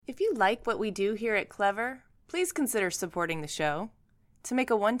like what we do here at Clever, please consider supporting the show. To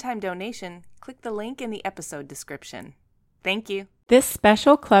make a one-time donation, click the link in the episode description. Thank you. This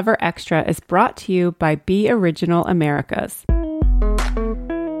special Clever Extra is brought to you by Be Original Americas.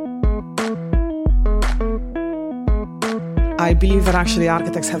 I believe that actually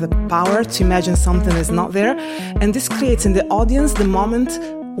architects have the power to imagine something that's not there, and this creates in the audience the moment,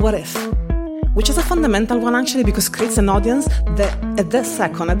 what if? Which is a fundamental one actually, because it creates an audience that at that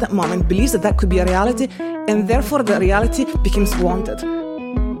second, at that moment, believes that that could be a reality, and therefore the reality becomes wanted.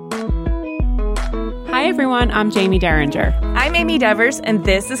 Hi everyone, I'm Jamie Derringer. I'm Amy Devers, and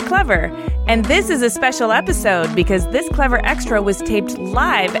this is Clever. And this is a special episode because this Clever Extra was taped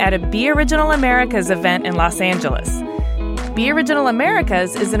live at a Be Original Americas event in Los Angeles. Be Original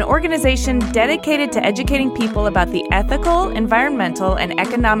Americas is an organization dedicated to educating people about the ethical, environmental, and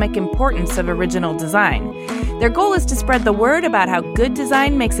economic importance of original design. Their goal is to spread the word about how good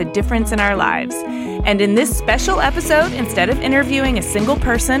design makes a difference in our lives. And in this special episode, instead of interviewing a single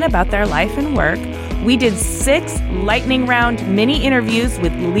person about their life and work, we did 6 lightning round mini interviews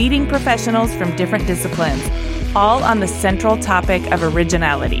with leading professionals from different disciplines, all on the central topic of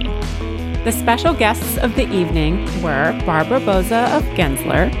originality. The special guests of the evening were Barbara Boza of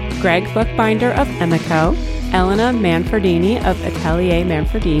Gensler, Greg Bookbinder of Emeco, Elena Manfredini of Atelier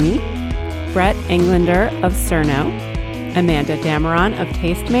Manfredini, Brett Englander of Cerno, Amanda Dameron of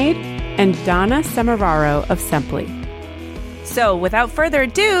Tastemade, and Donna Semeraro of Simply. So, without further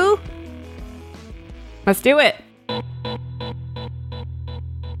ado, let's do it!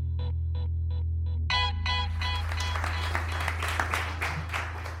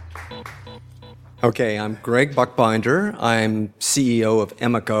 Okay, I'm Greg Buckbinder. I'm CEO of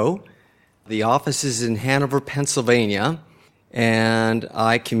Emeco. The office is in Hanover, Pennsylvania, and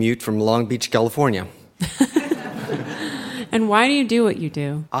I commute from Long Beach, California. And why do you do what you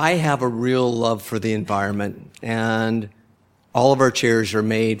do? I have a real love for the environment, and all of our chairs are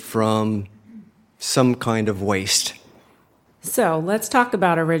made from some kind of waste. So let's talk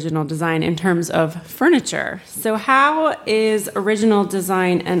about original design in terms of furniture. So how is original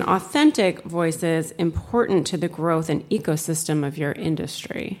design and authentic voices important to the growth and ecosystem of your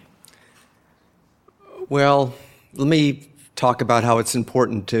industry? Well, let me talk about how it's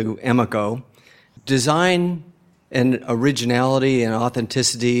important to Emeco. Design and originality and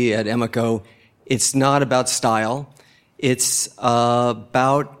authenticity at Emeco, it's not about style. It's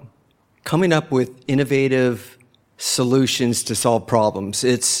about coming up with innovative solutions to solve problems.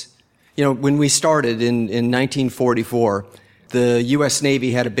 It's, when we started in 1944, the U.S.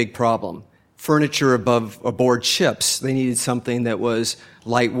 Navy had a big problem. Furniture aboard ships. They needed something that was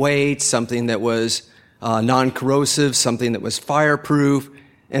lightweight, something that was non-corrosive, something that was fireproof,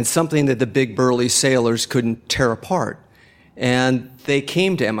 and something that the big burly sailors couldn't tear apart. And they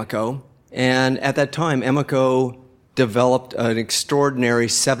came to Emeco, and at that time, Emeco developed an extraordinary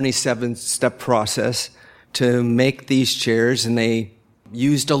 77-step process to make these chairs, and they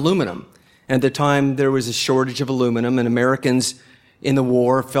used aluminum. At the time, there was a shortage of aluminum, and Americans in the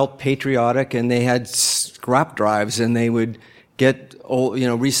war felt patriotic, and they had scrap drives, and they would get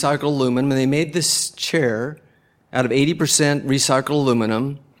recycled aluminum, and they made this chair out of 80% recycled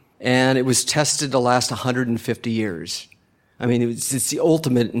aluminum, and it was tested to last 150 years. I mean, it's the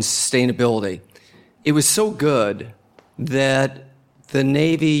ultimate in sustainability. It was so good that the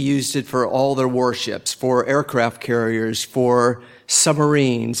Navy used it for all their warships, for aircraft carriers, for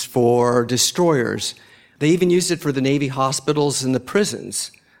submarines, for destroyers. They even used it for the Navy hospitals and the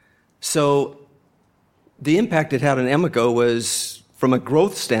prisons. So the impact it had on Emeco was, from a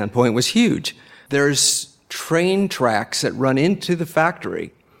growth standpoint, was huge. There's train tracks that run into the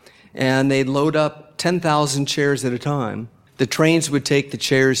factory, and they'd load up 10,000 chairs at a time. The trains would take the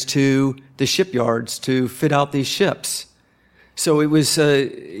chairs to the shipyards to fit out these ships. So it was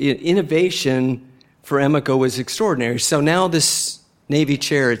innovation for Emeco was extraordinary. So now this Navy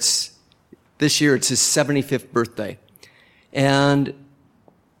chair, this year it's his 75th birthday. And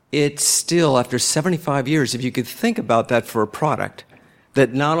it's still, after 75 years, if you could think about that for a product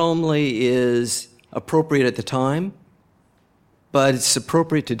that not only is appropriate at the time, but it's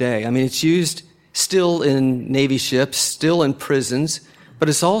appropriate today. I mean, it's used still in Navy ships, still in prisons, but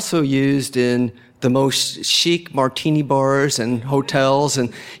it's also used in the most chic martini bars and hotels.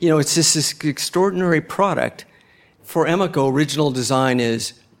 And, it's just this extraordinary product. For Emeco, original design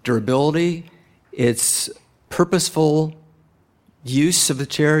is durability, it's purposeful use of the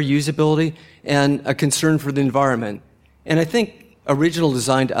chair, usability, and a concern for the environment. And I think original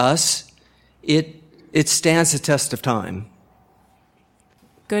design to us, it stands the test of time.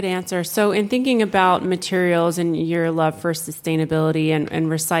 Good answer. So in thinking about materials and your love for sustainability and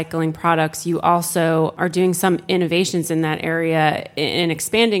recycling products, you also are doing some innovations in that area in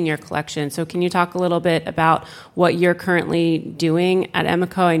expanding your collection. So can you talk a little bit about what you're currently doing at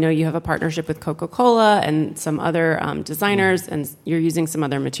Emeco? I know you have a partnership with Coca-Cola and some other designers, and you're using some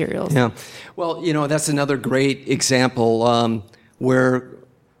other materials. Yeah. Well, that's another great example where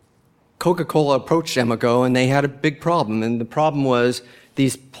Coca-Cola approached Emeco and they had a big problem. And the problem was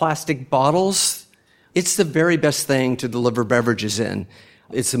these plastic bottles, it's the very best thing to deliver beverages in.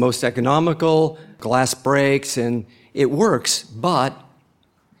 It's the most economical, glass breaks, and it works, but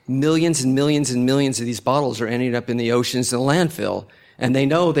millions and millions and millions of these bottles are ending up in the oceans and the landfill, and they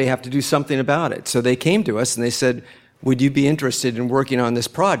know they have to do something about it. So they came to us and they said, would you be interested in working on this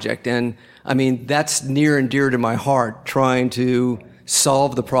project? And I mean, that's near and dear to my heart, trying to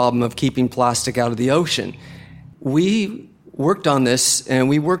solve the problem of keeping plastic out of the ocean. We worked on this, and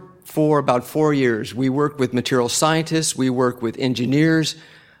we worked for about 4 years. We worked with material scientists, we worked with engineers,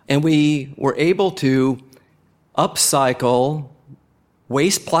 and we were able to upcycle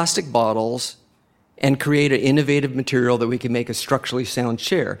waste plastic bottles and create an innovative material that we can make a structurally sound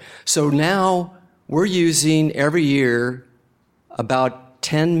chair. So now we're using every year about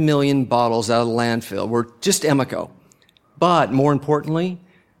 10 million bottles out of the landfill. We're just Emeco. But more importantly,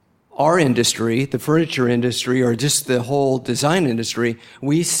 our industry, the furniture industry, or just the whole design industry,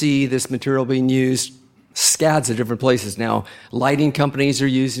 we see this material being used scads of different places now. Lighting companies are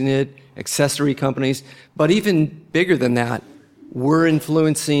using it, accessory companies, but even bigger than that, we're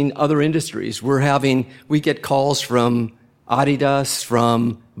influencing other industries. We get calls from Adidas,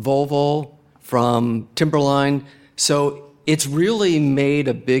 from Volvo, from Timberline. So it's really made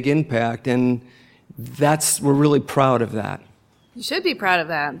a big impact, and we're really proud of that. You should be proud of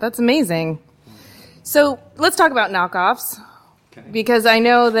that. That's amazing. So let's talk about knockoffs, because I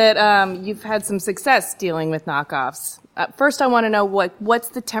know that you've had some success dealing with knockoffs. First, I want to know what's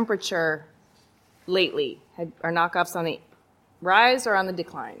the temperature lately? Are knockoffs on the rise or on the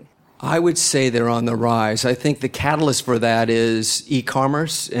decline? I would say they're on the rise. I think the catalyst for that is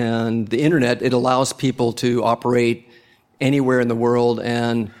e-commerce and the internet. It allows people to operate anywhere in the world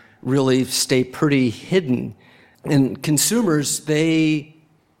and really stay pretty hidden. And consumers, they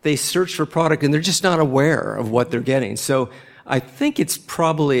search for product and they're just not aware of what they're getting. So I think it's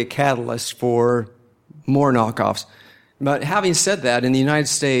probably a catalyst for more knockoffs. But having said that, in the United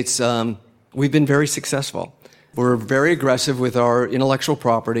States, we've been very successful. We're very aggressive with our intellectual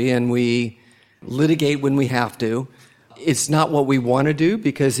property, and we litigate when we have to. It's not what we want to do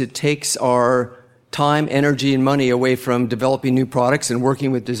because it takes our time, energy, and money away from developing new products and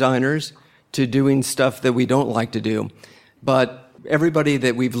working with designers to doing stuff that we don't like to do. But everybody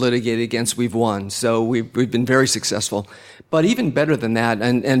that we've litigated against, we've won. So we've been very successful. But even better than that,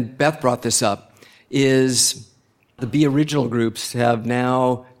 and Beth brought this up, is the Be Original groups have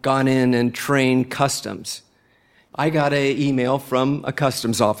now gone in and trained customs. I got an email from a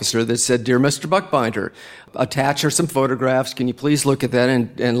customs officer that said, "Dear Mr. Buckbinder, attach some photographs. Can you please look at that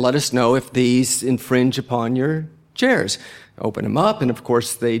and let us know if these infringe upon your chairs?" Open them up, and of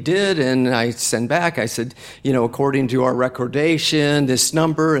course they did, and I send back, I said, according to our recordation, this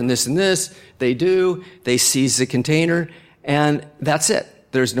number and this, they do. They seize the container, and that's it.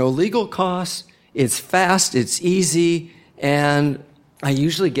 There's no legal costs. It's fast, it's easy, and I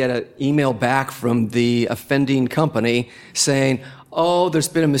usually get an email back from the offending company saying, "Oh, there's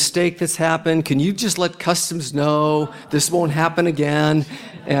been a mistake that's happened. Can you just let customs know this won't happen again?"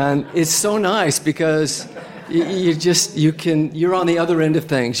 And it's so nice because you're on the other end of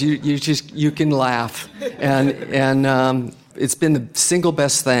things. You can laugh, and it's been the single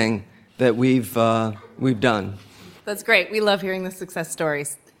best thing that we've done. That's great. We love hearing the success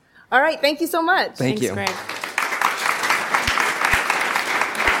stories. All right, thank you so much. Thanks, you. Greg.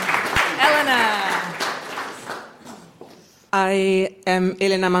 Elena. I am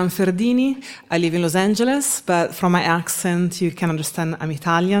Elena Manfredini. I live in Los Angeles, but from my accent, you can understand I'm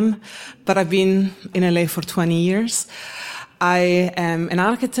Italian. But I've been in LA for 20 years. I am an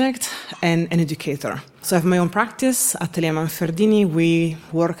architect and an educator. So I have my own practice, Atelier Manfredini. We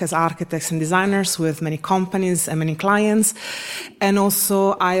work as architects and designers with many companies and many clients. And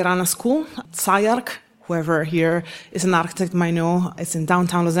also I run a school, SciArc. Whoever here is an architect might know. It's in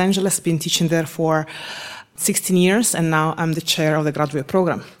downtown Los Angeles. Been teaching there for 16 years, and now I'm the chair of the graduate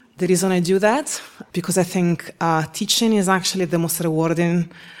program. The reason I do that, because I think teaching is actually the most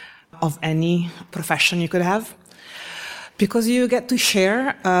rewarding of any profession you could have. Because you get to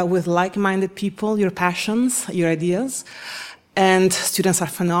share with like-minded people your passions, your ideas, and students are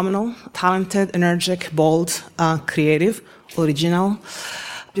phenomenal, talented, energetic, bold, creative, original.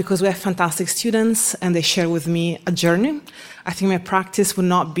 because we have fantastic students and they share with me a journey. I think my practice would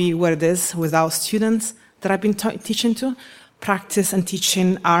not be where it is without students that I've been teaching to. Practice and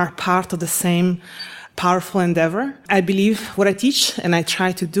teaching are part of the same powerful endeavor. I believe what I teach, and I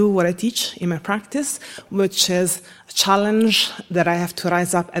try to do what I teach in my practice, which is a challenge that I have to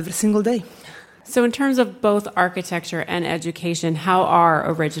rise up every single day. So in terms of both architecture and education, how are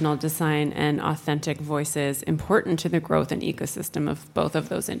original design and authentic voices important to the growth and ecosystem of both of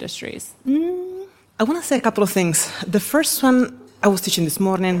those industries? I want to say a couple of things. The first one, I was teaching this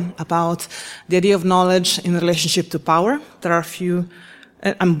morning about the idea of knowledge in relationship to power. There are a few,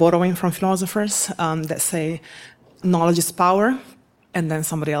 I'm borrowing from philosophers that say knowledge is power, and then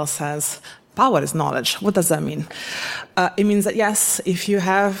somebody else says power is knowledge. What does that mean? It means that yes, if you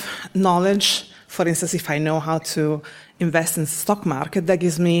have knowledge, for instance, if I know how to invest in the stock market, that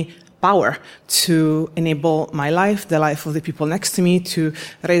gives me power to enable my life, the life of the people next to me, to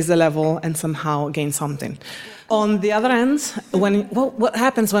raise the level and somehow gain something. On the other end, what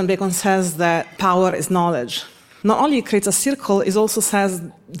happens when Bacon says that power is knowledge? Not only it creates a circle, it also says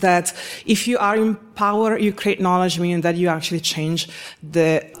that if you are in power, you create knowledge, meaning that you actually change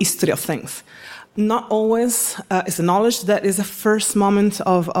the history of things. Not always is the knowledge that is the first moment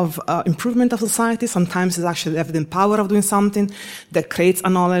of improvement of society. Sometimes it's actually the evident power of doing something that creates a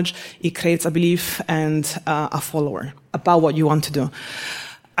knowledge, it creates a belief and a follower about what you want to do.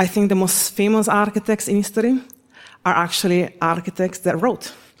 I think the most famous architects in history are actually architects that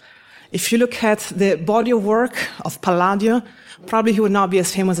wrote. If you look at the body of work of Palladio, probably he would not be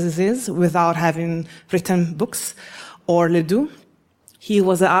as famous as he is without having written books. Or Ledoux. He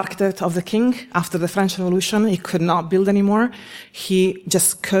was the architect of the king after the French Revolution. He could not build anymore. He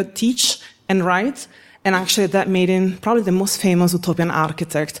just could teach and write. And actually that made him probably the most famous utopian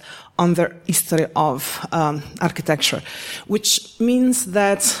architect on the history of architecture. Which means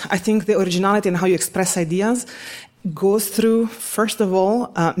that I think the originality and how you express ideas goes through, first of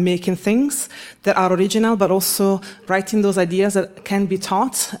all, making things that are original, but also writing those ideas that can be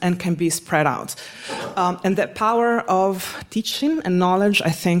taught and can be spread out. And that power of teaching and knowledge,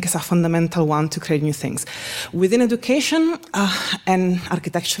 I think, is a fundamental one to create new things. Within education and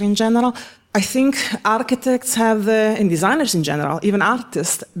architecture in general, I think architects have, and designers in general, even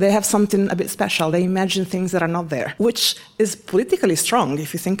artists, they have something a bit special. They imagine things that are not there, which is politically strong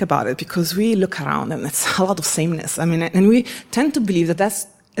if you think about it, because we look around and it's a lot of sameness. I mean, and we tend to believe that that's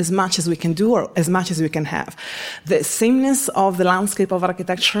as much as we can do or as much as we can have. The sameness of the landscape of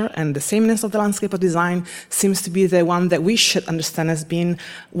architecture and the sameness of the landscape of design seems to be the one that we should understand as being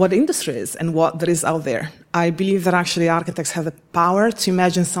what the industry is and what there is out there. I believe that actually architects have the power to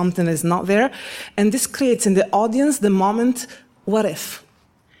imagine something that is not there, and this creates in the audience the moment, what if?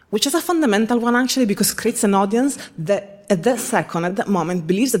 Which is a fundamental one actually, because it creates an audience that at that second, at that moment,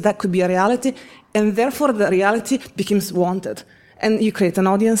 believes that that could be a reality, and therefore the reality becomes wanted. And you create an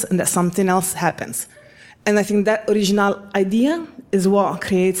audience and that something else happens. And I think that original idea is what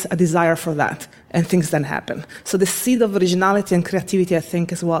creates a desire for that, and things then happen. So the seed of originality and creativity, I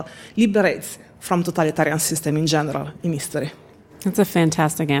think, is what liberates from totalitarian system in general in history. That's a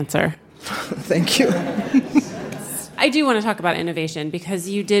fantastic answer. Thank you. I do want to talk about innovation because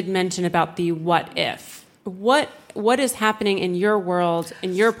you did mention about the what if. What is happening in your world,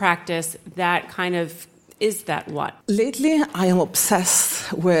 in your practice, that kind of is that what? Lately, I am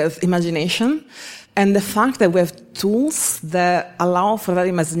obsessed with imagination and the fact that we have tools that allow for that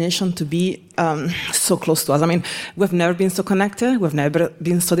imagination to be so close to us. I mean, we've never been so connected. We've never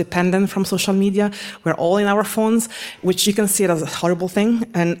been so dependent from social media. We're all in our phones, which you can see it as a horrible thing.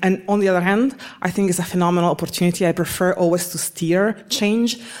 And on the other hand, I think it's a phenomenal opportunity. I prefer always to steer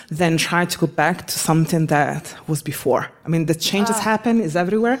change than try to go back to something that was before. I mean, the changes happen, is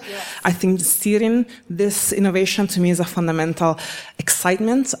everywhere. Yes. I think steering this innovation to me is a fundamental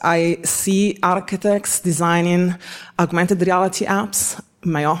excitement. I see architects designing augmented reality apps.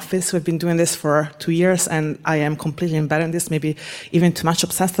 In my office, we've been doing this for 2 years, and I am completely embedded in this, maybe even too much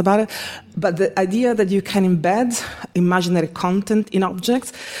obsessed about it. But the idea that you can embed imaginary content in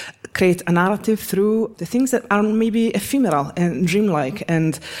objects, create a narrative through the things that are maybe ephemeral and dreamlike,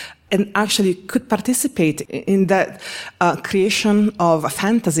 and actually could participate in that creation of a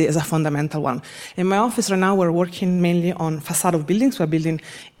fantasy is a fundamental one. In my office right now, we're working mainly on facade of buildings. We're building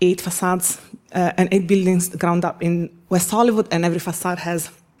 8 facades and 8 buildings ground up in West Hollywood, and every facade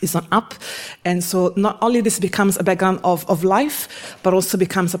is on up. And so not only this becomes a background of life, but also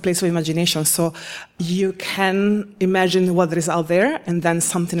becomes a place of imagination. So you can imagine what there is out there, and then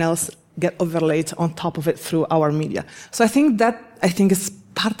something else get overlaid on top of it through our media. So I think is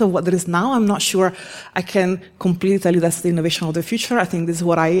part of what there is now. I'm not sure I can completely tell you that's the innovation of the future. I think this is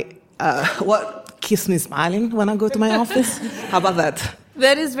what keeps me smiling when I go to my office. How about that?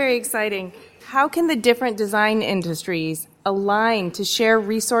 That is very exciting. How can the different design industries align to share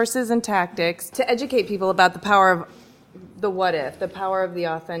resources and tactics to educate people about the power of the what if, the power of the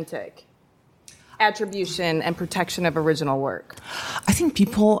authentic, attribution and protection of original work? I think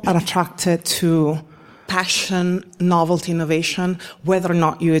people are attracted to passion, novelty, innovation, whether or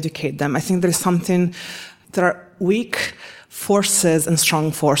not you educate them. I think there are weak forces and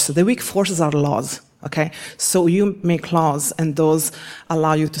strong forces. The weak forces are laws. Okay, so you make laws, and those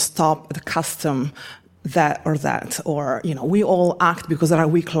allow you to stop the custom that or that, or we all act because there are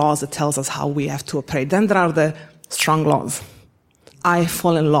weak laws that tells us how we have to operate. Then there are the strong laws. I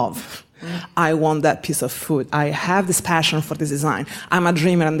fall in love. I want that piece of food. I have this passion for this design. I'm a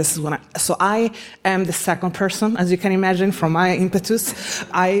dreamer, and this is so I am the second person, as you can imagine from my impetus.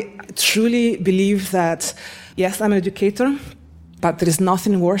 I truly believe that, yes, I'm an educator, but there is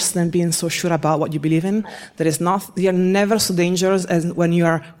nothing worse than being so sure about what you believe in. You're never so dangerous as when you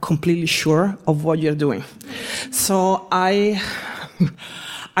are completely sure of what you're doing. So I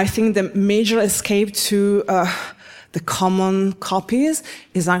think the major escape to the common copies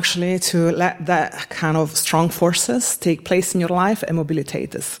is actually to let that kind of strong forces take place in your life and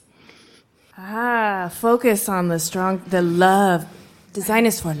mobilitate us. Focus on the love. Design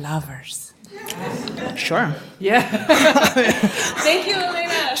is for lovers. Sure. Yeah. Thank you,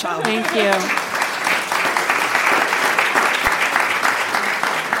 Elena. Ciao. Thank you.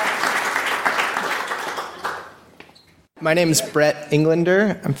 My name is Brett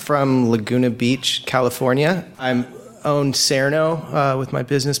Englander. I'm from Laguna Beach, California. I own Cerno with my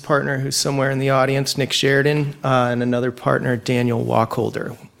business partner, who's somewhere in the audience, Nick Sheridan, and another partner, Daniel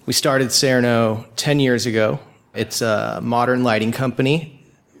Wacholder. We started Cerno 10 years ago. It's a modern lighting company.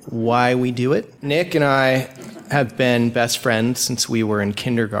 Why we do it? Nick and I have been best friends since we were in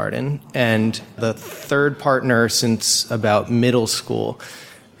kindergarten, and the third partner since about middle school.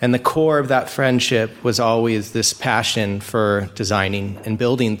 And the core of that friendship was always this passion for designing and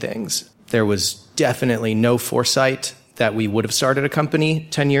building things. There was definitely no foresight that we would have started a company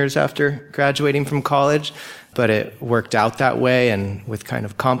 10 years after graduating from college, but it worked out that way, and with kind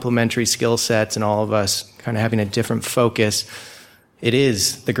of complementary skill sets and all of us kind of having a different focus, it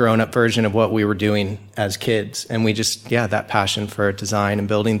is the grown-up version of what we were doing as kids. And we that passion for design and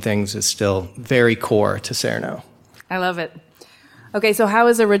building things is still very core to Cerno. I love it. Okay, so how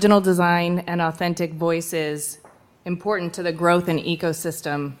is original design and authentic voices important to the growth and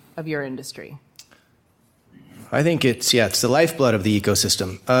ecosystem of your industry? I think it's the lifeblood of the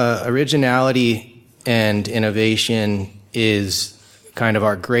ecosystem. Originality and innovation is kind of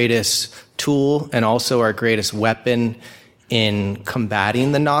our greatest tool and also our greatest weapon in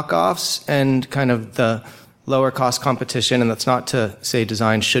combating the knockoffs and kind of the lower cost competition. And that's not to say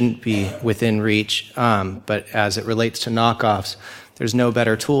design shouldn't be within reach, but as it relates to knockoffs, there's no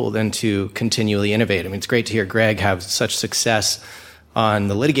better tool than to continually innovate. I mean, it's great to hear Greg have such success on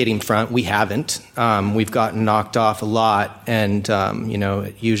the litigating front. We haven't. We've gotten knocked off a lot, and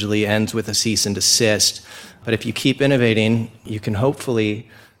it usually ends with a cease and desist. But if you keep innovating, you can hopefully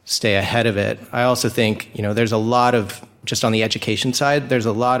stay ahead of it. I also think, there's a lot of, just on the education side, there's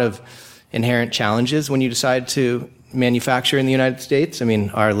a lot of inherent challenges when you decide to manufacture in the United States. I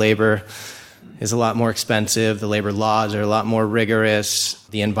mean, our labor is a lot more expensive. The labor laws are a lot more rigorous.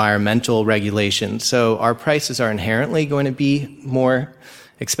 The environmental regulations. So our prices are inherently going to be more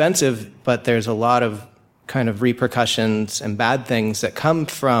expensive, but there's a lot of kind of repercussions and bad things that come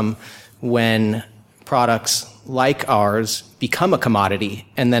from when products like ours become a commodity,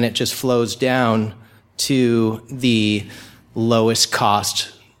 and then it just flows down to the lowest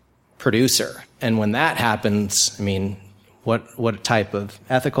cost producer. And when that happens, I mean, what type of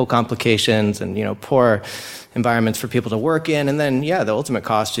ethical complications and, poor environments for people to work in. And then, the ultimate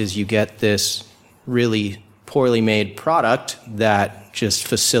cost is you get this really poorly made product that just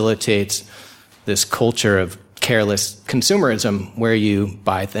facilitates this culture of careless consumerism where you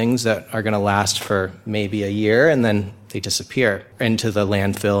buy things that are going to last for maybe a year and then they disappear into the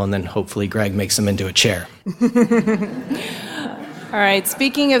landfill, and then hopefully Greg makes them into a chair. All right,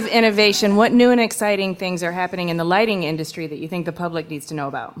 speaking of innovation, what new and exciting things are happening in the lighting industry that you think the public needs to know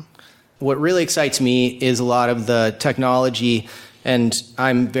about? What really excites me is a lot of the technology, and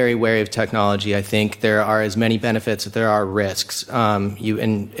I'm very wary of technology. I think there are as many benefits as there are risks.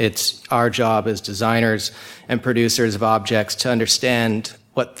 And it's our job as designers and producers of objects to understand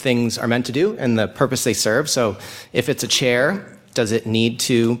what things are meant to do and the purpose they serve. So if it's a chair, Does it need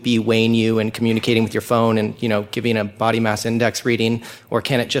to be weighing you and communicating with your phone and, giving a body mass index reading? Or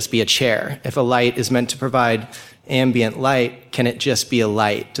can it just be a chair? If a light is meant to provide ambient light, can it just be a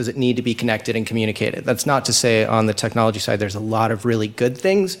light? Does it need to be connected and communicated? That's not to say on the technology side there's a lot of really good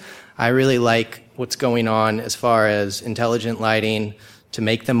things. I really like what's going on as far as intelligent lighting, to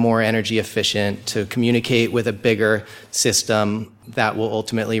make them more energy efficient, to communicate with a bigger system that will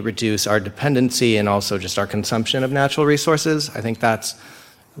ultimately reduce our dependency and also just our consumption of natural resources. I think that's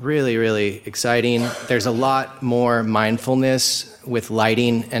really, really exciting. There's a lot more mindfulness with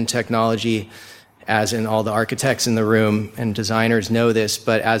lighting and technology, as in all the architects in the room and designers know this,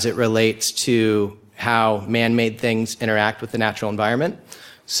 but as it relates to how man-made things interact with the natural environment.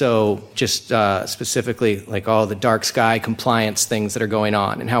 So just specifically like all the dark sky compliance things that are going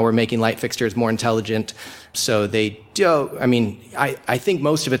on and how we're making light fixtures more intelligent. So they do, I think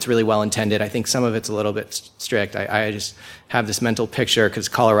most of it's really well intended. I think some of it's a little bit strict. I just have this mental picture because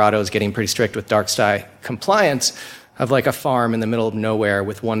Colorado is getting pretty strict with dark sky compliance of like a farm in the middle of nowhere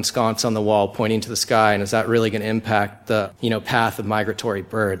with one sconce on the wall pointing to the sky. And is that really going to impact the, path of migratory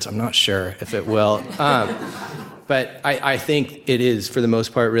birds? I'm not sure if it will. But I think it is, for the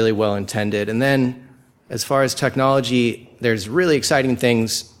most part, really well intended. And then as far as technology, there's really exciting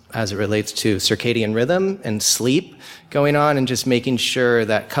things as it relates to circadian rhythm and sleep going on, and just making sure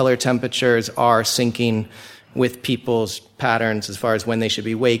that color temperatures are syncing with people's patterns as far as when they should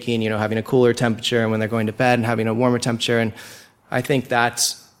be waking, having a cooler temperature, and when they're going to bed and having a warmer temperature. And I think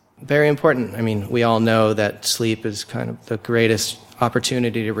that's very important. We all know that sleep is kind of the greatest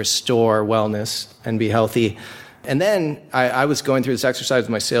opportunity to restore wellness and be healthy. And then I was going through this exercise with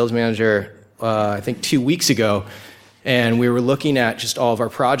my sales manager, I think 2 weeks ago, and we were looking at just all of our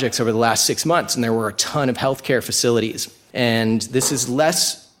projects over the last 6 months, and there were a ton of healthcare facilities. And this is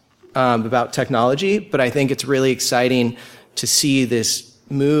less about technology, but I think it's really exciting to see this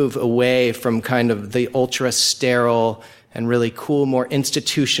move away from kind of the ultra sterile and really cool, more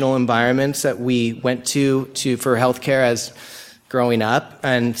institutional environments that we went to for healthcare as growing up,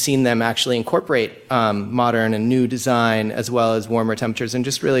 and seeing them actually incorporate modern and new design as well as warmer temperatures, and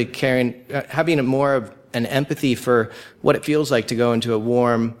just really having a more of an empathy for what it feels like to go into a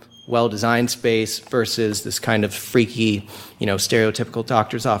warm, well-designed space versus this kind of freaky, stereotypical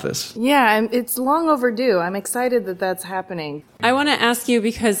doctor's office. Yeah, and it's long overdue. I'm excited that that's happening. I want to ask you,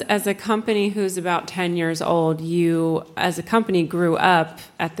 because as a company who's about 10 years old, you as a company grew up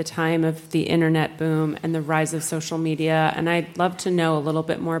at the time of the internet boom and the rise of social media, and I'd love to know a little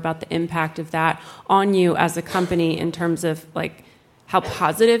bit more about the impact of that on you as a company in terms of like how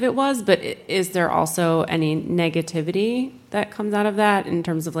positive it was, but is there also any negativity that comes out of that in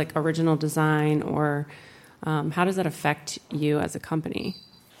terms of like original design, or how does that affect you as a company?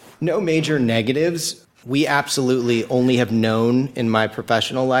 No major negatives. We absolutely only have known in my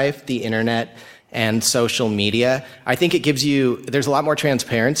professional life the internet and social media. I think it gives there's a lot more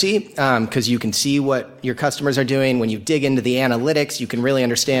transparency because you can see what your customers are doing. When you dig into the analytics, you can really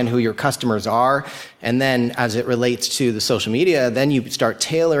understand who your customers are. And then as it relates to the social media, then you start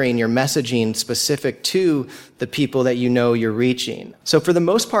tailoring your messaging specific to the people that you're reaching. So for the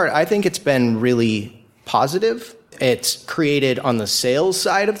most part, I think it's been really positive. It's created on the sales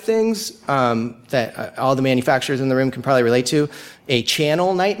side of things that all the manufacturers in the room can probably relate to, a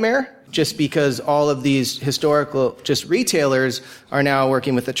channel nightmare. Just because all of these historical just retailers are now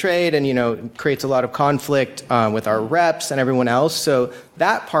working with the trade, and creates a lot of conflict with our reps and everyone else. So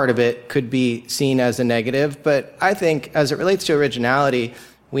that part of it could be seen as a negative. But I think as it relates to originality,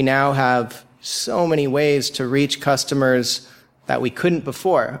 we now have so many ways to reach customers that we couldn't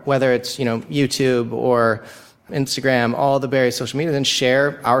before, whether it's YouTube or Instagram, all the various social media, and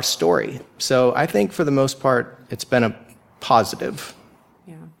share our story. So I think for the most part, it's been a positive.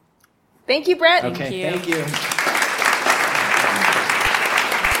 Thank you, Brett. Okay, thank you.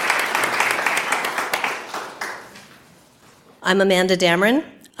 I'm Amanda Dameron.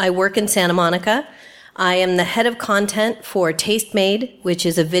 I work in Santa Monica. I am the head of content for Tastemade, which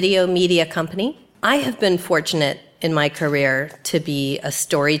is a video media company. I have been fortunate in my career to be a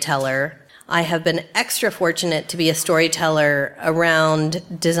storyteller. I have been extra fortunate to be a storyteller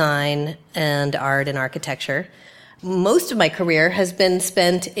around design and art and architecture. Most of my career has been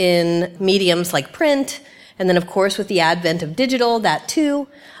spent in mediums like print, and then, of course, with the advent of digital, that too.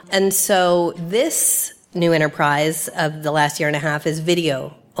 And so this new enterprise of the last year and a half is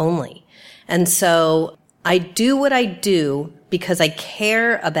video only. And so I do what I do because I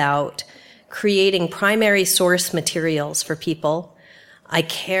care about creating primary source materials for people. I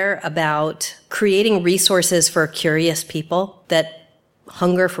care about creating resources for curious people that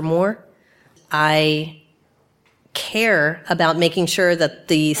hunger for more. I care about making sure that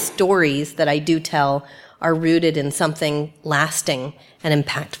the stories that I do tell are rooted in something lasting and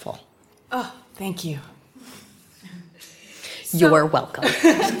impactful. Oh, thank you. You're welcome.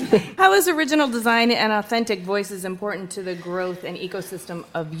 How is original design and authentic voices important to the growth and ecosystem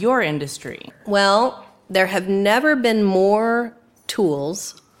of your industry? Well, there have never been more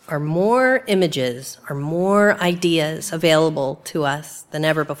tools or more images or more ideas available to us than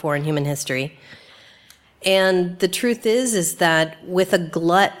ever before in human history. And the truth is that with a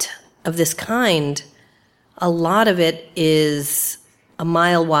glut of this kind, a lot of it is a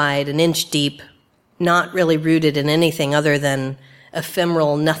mile wide, an inch deep, not really rooted in anything other than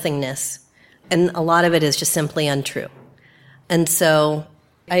ephemeral nothingness. And a lot of it is just simply untrue. And so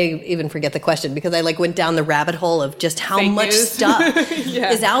I even forget the question because I went down the rabbit hole of just how Fake much news. stuff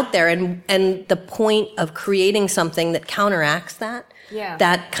Yeah. is out there. And the point of creating something that counteracts that, Yeah.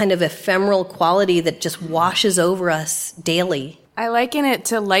 that kind of ephemeral quality that just washes over us daily. I liken it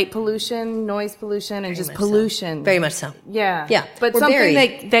to light pollution, noise pollution, and just pollution. Very much so. Yeah. Yeah. But We're something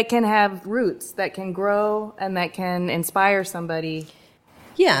buried. that can have roots, that can grow, and that can inspire somebody.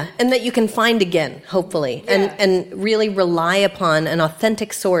 Yeah, and that you can find again, hopefully, Yeah. and really rely upon an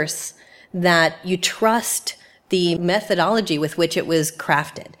authentic source that you trust the methodology with which it was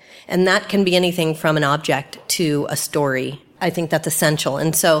crafted. And that can be anything from an object to a story. I think that's essential.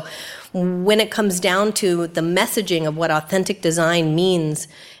 And so when it comes down to the messaging of what authentic design means,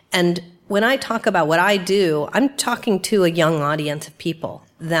 and when I talk about what I do, I'm talking to a young audience of people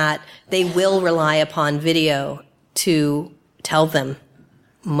that they will rely upon video to tell them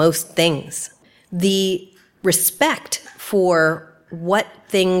most things. The respect for what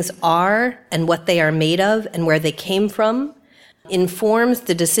things are and what they are made of and where they came from informs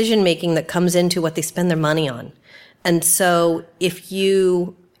the decision making that comes into what they spend their money on. And so if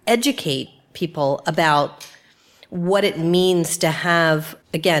you educate people about what it means to have,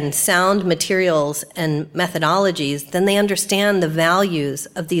 again, sound materials and methodologies, then they understand the values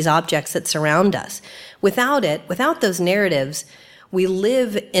of these objects that surround us. Without it, without those narratives, we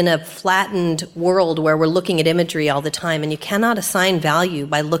live in a flattened world where we're looking at imagery all the time, and you cannot assign value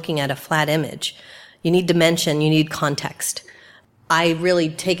by looking at a flat image. You need dimension, you need context. I really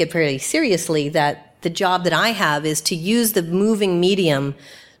take it very seriously that the job that I have is to use the moving medium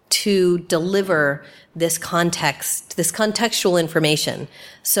to deliver this context, this contextual information,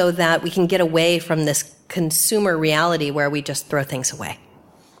 so that we can get away from this consumer reality where we just throw things away.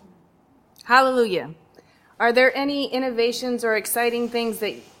 Hallelujah. Are there any innovations or exciting things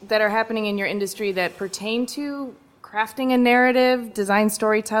that are happening in your industry that pertain to crafting a narrative, design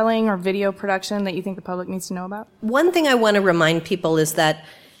storytelling, or video production that you think the public needs to know about? One thing I want to remind people is that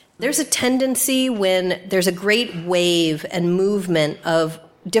there's a tendency when there's a great wave and movement of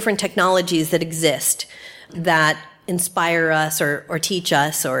different technologies that exist that inspire us or teach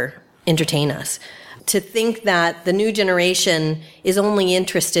us or entertain us, to think that the new generation is only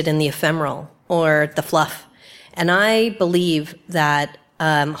interested in the ephemeral or the fluff. And I believe that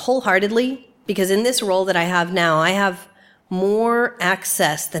wholeheartedly, because in this role that I have now, I have more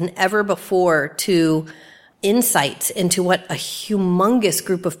access than ever before to insights into what a humongous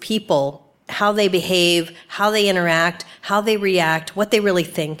group of people, how they behave, how they interact, how they react, what they really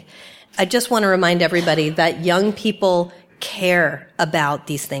think. I just want to remind everybody that young people care about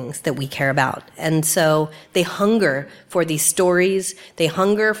these things that we care about. And so they hunger for these stories. They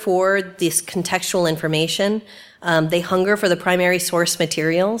hunger for this contextual information. They hunger for the primary source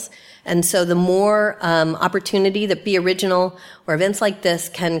materials. And so the more opportunity that Be Original or events like this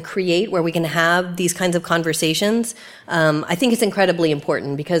can create where we can have these kinds of conversations, I think it's incredibly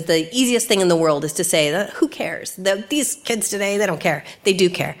important, because the easiest thing in the world is to say, who cares? These kids today, they don't care. They do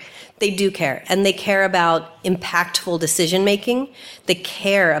care. They do care. And they care about impactful decision making. They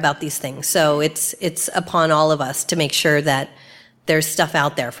care about these things. So it's upon all of us to make sure that there's stuff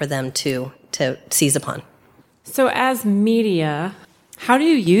out there for them to seize upon. So as media, how do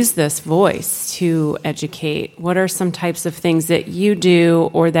you use this voice to educate? What are some types of things that you do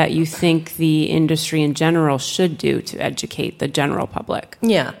or that you think the industry in general should do to educate the general public?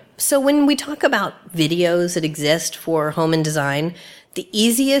 Yeah. So when we talk about videos that exist for home and design, the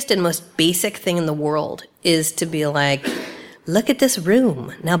easiest and most basic thing in the world is to be like, look at this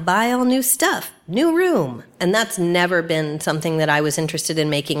room. Now buy all new stuff. New room. And that's never been something that I was interested in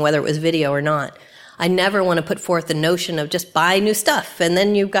making, whether it was video or not. I never want to put forth the notion of just buy new stuff and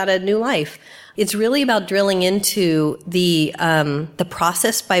then you've got a new life. It's really about drilling into the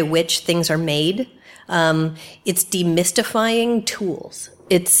process by which things are made. It's demystifying tools.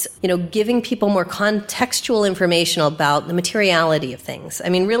 It's, giving people more contextual information about the materiality of things. I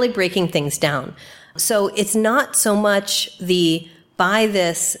mean, really breaking things down. So it's not so much the buy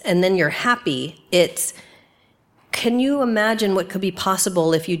this and then you're happy. It's, can you imagine what could be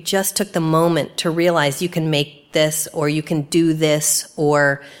possible if you just took the moment to realize you can make this, or you can do this,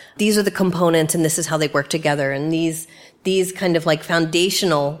 or these are the components and this is how they work together. And these kind of like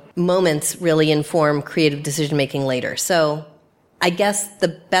foundational moments really inform creative decision making later. So I guess the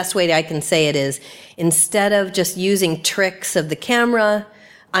best way I can say it is, instead of just using tricks of the camera,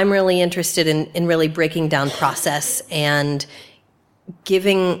 I'm really interested in really breaking down process and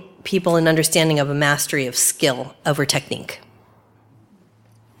giving people an understanding of a mastery of skill over technique.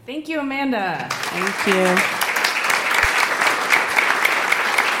 Thank you, Amanda. Thank you.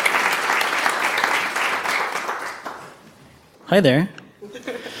 Hi there.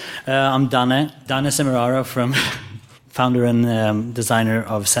 I'm Dane Semerara, founder and designer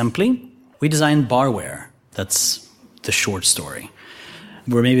of Semply. We design barware. That's the short story.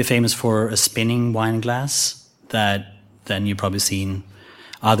 We're maybe famous for a spinning wine glass that then you've probably seen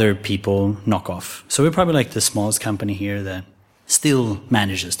other people knock off. So we're probably like the smallest company here that still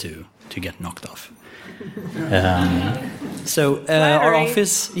manages to get knocked off. Our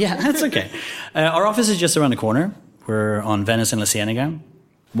office, that's okay. Our office is just around the corner. We're on Venice and La Cienega.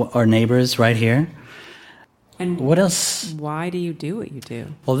 Our neighbors right here. And what else? Why do you do what you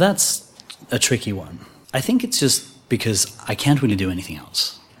do? Well, that's a tricky one. I think it's just because I can't really do anything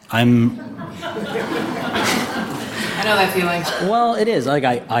else. I know that feeling. Well, it is. Like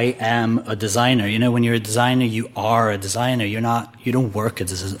I am a designer. You know, when you're a designer, you are a designer. You don't work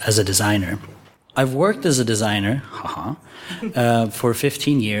as a designer. I've worked as a designer, for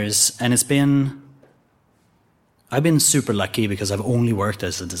 15 years, and I've been super lucky because I've only worked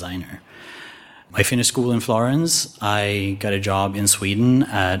as a designer. I finished school in Florence. I got a job in Sweden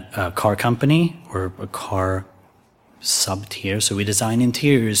at a car company, or a car sub-tier. So we design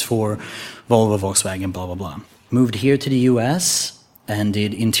interiors for Volvo, Volkswagen, blah, blah, blah. Moved here to the US and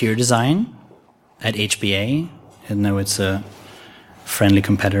did interior design at HBA. I know it's a friendly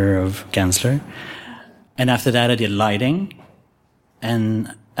competitor of Gensler. And after that, I did lighting.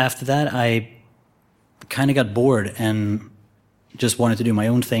 And after that, I kind of got bored and just wanted to do my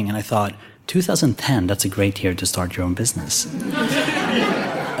own thing. And I thought, 2010, that's a great year to start your own business.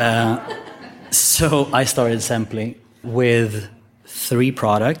 So I started Semply with 3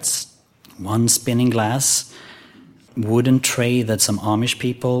 products, 1 spinning glass, wooden tray that some Amish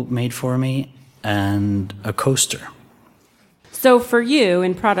people made for me, and a coaster. So for you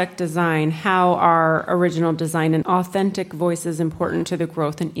in product design, how are original design and authentic voices important to the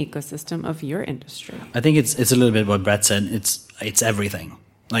growth and ecosystem of your industry? I think it's a little bit what Brett said. It's everything.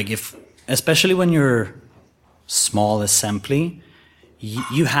 Like especially when you're small as Semply,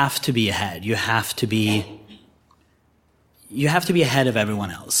 you have to be ahead. You have to be ahead of everyone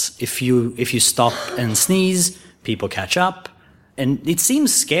else. If you stop and sneeze, people catch up. And it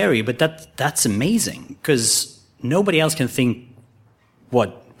seems scary, but that's amazing, because nobody else can think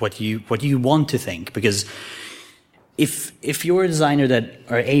what you want to think. Because if you're a designer that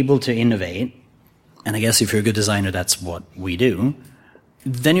are able to innovate, and I guess if you're a good designer, that's what we do,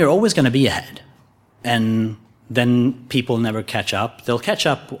 then you're always going to be ahead. And then people never catch up. They'll catch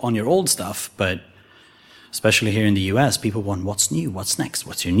up on your old stuff, but especially here in the US, people want what's new, what's next,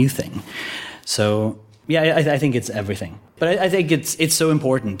 what's your new thing. So yeah, I think it's everything. But I think it's so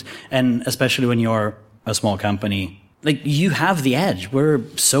important, and especially when you're a small company, like, you have the edge. We're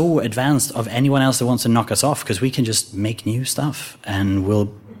so advanced of anyone else that wants to knock us off, because we can just make new stuff and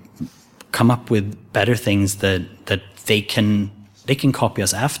we'll come up with better things that they can copy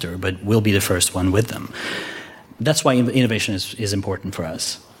us after, but we'll be the first one with them. That's why innovation is important for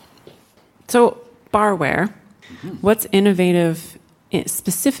us. So barware, what's innovative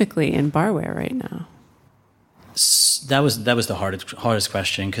specifically in barware right now? That was the hardest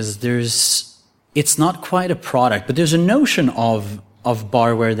question, because it's not quite a product, but there's a notion of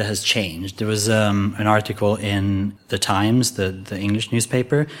barware that has changed. There was an article in The Times, the English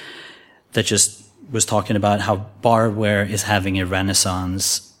newspaper, that just was talking about how barware is having a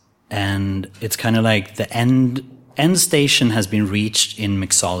renaissance, and it's kind of like the end station has been reached in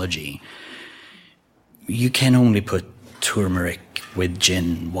mixology. You can only put turmeric with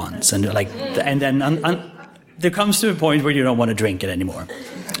gin once, and then there comes to a point where you don't want to drink it anymore.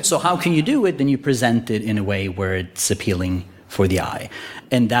 So how can you do it? Then you present it in a way where it's appealing for the eye.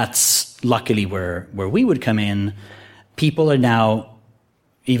 And that's luckily where we would come in. People are now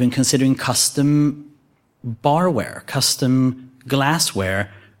even considering custom barware, custom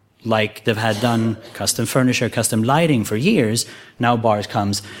glassware, like they've had done custom furniture, custom lighting for years. Now bars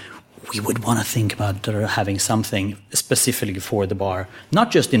comes, we would want to think about having something specifically for the bar,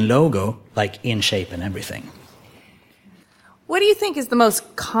 not just in logo, like in shape and everything. What do you think is the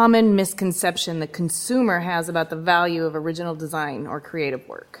most common misconception the consumer has about the value of original design or creative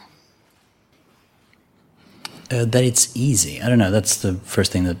work? That it's easy. I don't know. That's the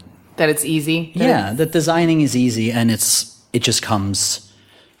first thing that... That it's easy? That designing is easy, and it just comes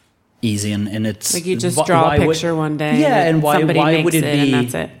easy, and it's... Like you just draw a picture one day. Yeah, and why would it be... And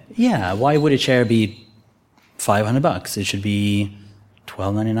that's it. Yeah, why would a chair be $500? It should be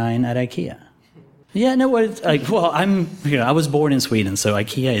 $12.99 at IKEA. Yeah, no, I was born in Sweden, so I am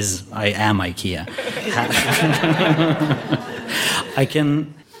IKEA. I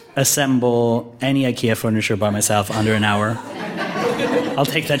can assemble any IKEA furniture by myself under an hour. I'll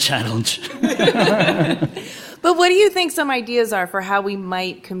take that challenge. But what do you think some ideas are for how we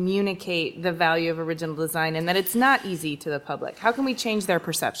might communicate the value of original design and that it's not easy to the public? How can we change their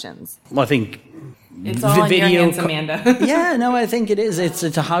perceptions? Well, I think it's all in your hands, Amanda. Yeah, no, I think it is.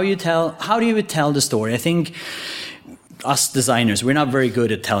 It's how do you tell the story? I think us designers, we're not very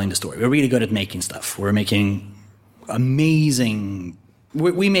good at telling the story. We're really good at making stuff. We're making amazing...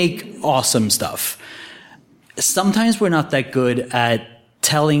 We make awesome stuff. Sometimes we're not that good at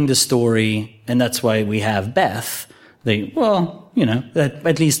telling the story, and that's why we have Beth. That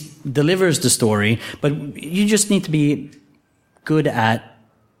at least delivers the story, but you just need to be good at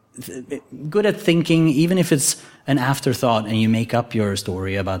thinking, even if it's an afterthought and you make up your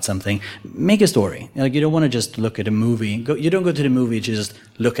story about something. Make a story. Like, you don't want to just look at a movie. You don't go to the movie to just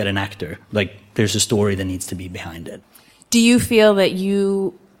look at an actor. Like, there's a story that needs to be behind it. Do you feel that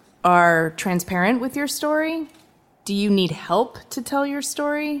you are transparent with your story? Do you need help to tell your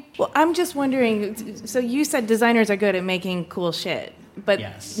story? Well, I'm just wondering, so you said designers are good at making cool shit, but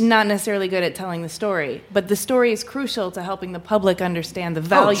yes, not necessarily good at telling the story. But the story is crucial to helping the public understand the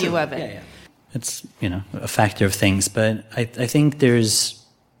value of it. Yeah. It's, a factor of things, but I think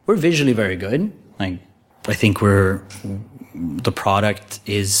we're visually very good. Like, I think the product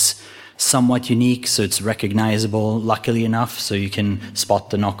is somewhat unique, so it's recognizable, luckily enough, so you can spot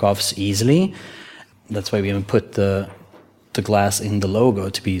the knockoffs easily. That's why we even put the glass in the logo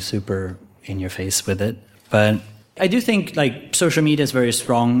to be super in your face with it. But I do think like social media is very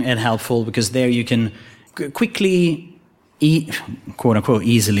strong and helpful because there you can quickly, quote unquote,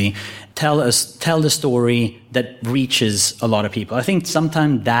 easily tell the story that reaches a lot of people. I think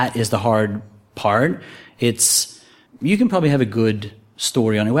sometimes that is the hard part. You can probably have a good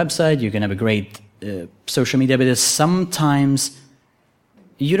story on a website, you can have a great social media, but sometimes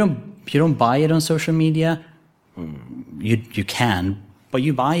you don't buy it on social media. You can, but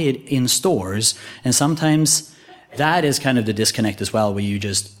you buy it in stores, and sometimes that is kind of the disconnect as well, where you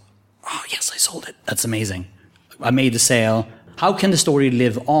just, oh yes, I sold it. That's amazing. I made the sale. How can the story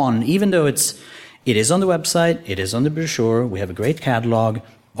live on, even though it is on the website, it is on the brochure, we have a great catalog,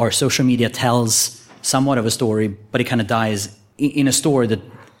 our social media tells somewhat of a story, but it kind of dies in a store that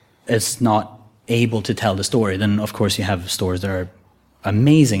is not able to tell the story. Then, of course, you have stores that are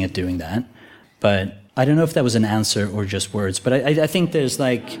amazing at doing that. But I don't know if that was an answer or just words, but I think there's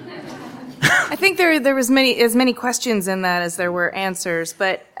like... I think there was as many questions in that as there were answers,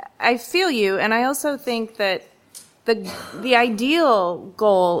 but I feel you, and I also think that the ideal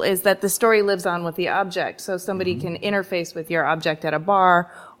goal is that the story lives on with the object, so somebody can interface with your object at a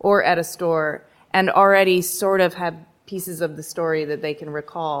bar or at a store and already sort of have pieces of the story that they can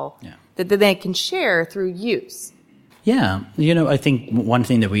recall, that they can share through use. Yeah, I think one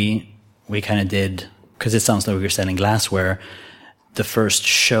thing that we kind of did, because it sounds like we were selling glassware, the first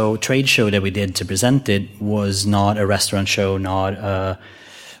trade show that we did to present it was not a restaurant show, not a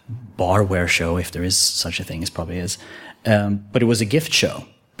barware show, if there is such a thing, it probably is, but it was a gift show,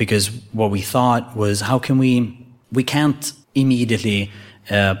 because what we thought was, how can we can't immediately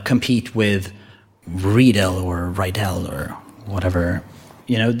compete with Riedel or Riedel or whatever.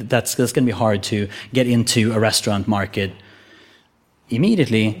 That's going to be hard to get into a restaurant market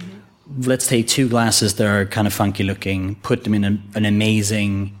immediately. Mm-hmm. Let's take two glasses that are kind of funky looking, put them in an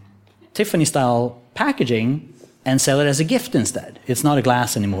amazing Tiffany style packaging and sell it as a gift instead. It's not a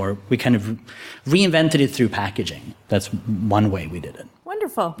glass anymore. We kind of reinvented it through packaging. That's one way we did it.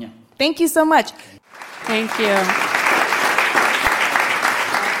 Wonderful. Yeah. Thank you so much. Thank you.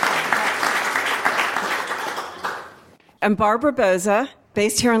 I'm Barbara Boza,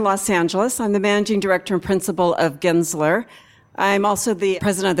 based here in Los Angeles. I'm the managing director and principal of Gensler. I'm also the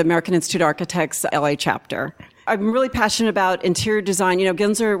president of the American Institute of Architects LA chapter. I'm really passionate about interior design.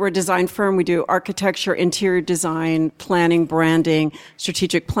 Gensler, we're a design firm. We do architecture, interior design, planning, branding,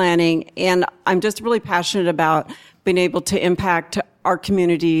 strategic planning. And I'm just really passionate about been able to impact our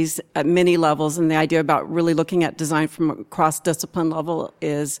communities at many levels. And the idea about really looking at design from a cross-discipline level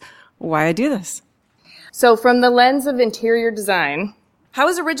is why I do this. So from the lens of interior design, how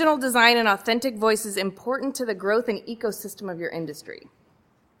is original design and authentic voices important to the growth and ecosystem of your industry?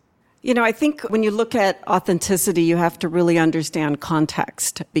 You know, I think when you look at authenticity, you have to really understand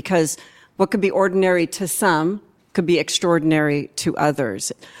context, because what could be ordinary to some could be extraordinary to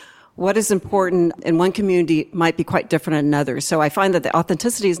others. What is important in one community might be quite different in another. So I find that the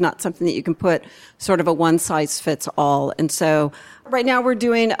authenticity is not something that you can put sort of a one-size-fits-all. And so right now we're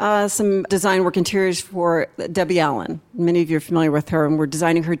doing some design work interiors for Debbie Allen. Many of you are familiar with her, and we're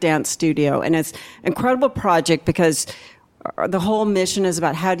designing her dance studio. And it's an incredible project because the whole mission is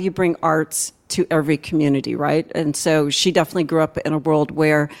about how do you bring arts to every community, right? And so she definitely grew up in a world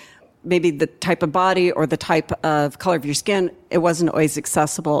where maybe the type of body or the type of color of your skin, it wasn't always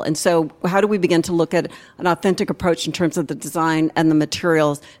accessible. And so how do we begin to look at an authentic approach in terms of the design and the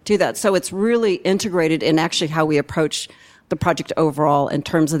materials to that? So it's really integrated in actually how we approach the project overall in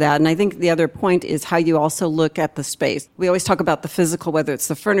terms of that. And I think the other point is how you also look at the space. We always talk about the physical, whether it's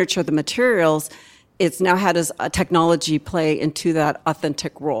the furniture, the materials. It's now how does technology play into that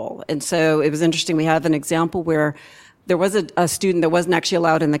authentic role? And so it was interesting. We have an example where there was a student that wasn't actually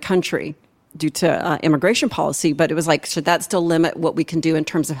allowed in the country due to immigration policy, but it was like, should that still limit what we can do in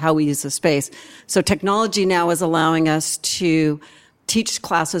terms of how we use the space? So technology now is allowing us to teach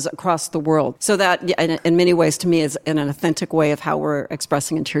classes across the world. So that, in many ways, to me, is an authentic way of how we're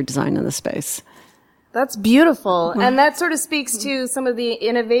expressing interior design in the space. That's beautiful. And that sort of speaks to some of the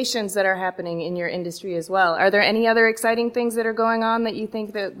innovations that are happening in your industry as well. Are there any other exciting things that are going on that you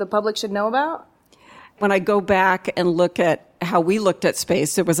think that the public should know about? When I go back and look at how we looked at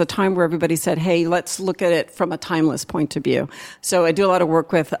space, there was a time where everybody said, hey, let's look at it from a timeless point of view. So I do a lot of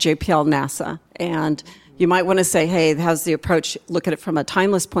work with JPL NASA, and you might want to say, hey, how's the approach? Look at it from a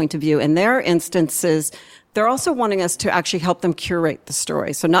timeless point of view. In their instances, they're also wanting us to actually help them curate the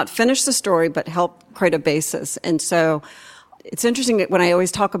story. So not finish the story, but help create a basis. And so it's interesting that when I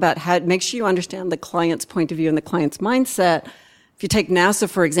always talk about how it makes sure you understand the client's point of view and the client's mindset. If you take NASA,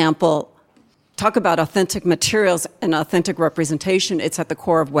 for example, talk about authentic materials and authentic representation, it's at the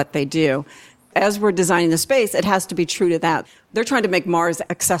core of what they do. As we're designing the space, it has to be true to that. They're trying to make Mars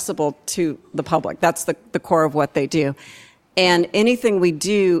accessible to the public. That's the core of what they do. And anything we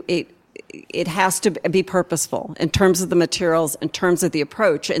do, it has to be purposeful in terms of the materials, in terms of the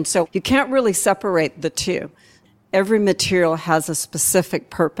approach. And so you can't really separate the two. Every material has a specific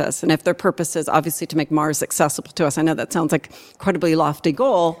purpose. And if their purpose is obviously to make Mars accessible to us, I know that sounds like an incredibly lofty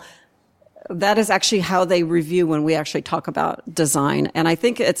goal. That is actually how they review when we actually talk about design. And I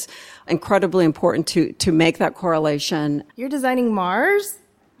think it's incredibly important to make that correlation. You're designing Mars?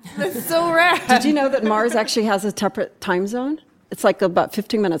 That's so rad. Did you know that Mars actually has a separate time zone? It's like about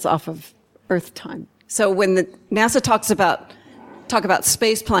 15 minutes off of Earth time. So when the NASA talk about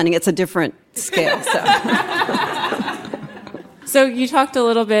space planning, it's a different scale. So you talked a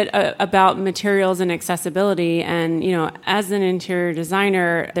little bit about materials and accessibility, and as an interior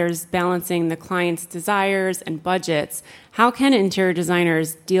designer, there's balancing the client's desires and budgets. How can interior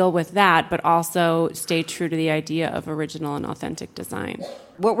designers deal with that, but also stay true to the idea of original and authentic design?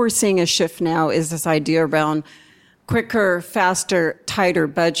 What we're seeing a shift now is this idea around quicker, faster, tighter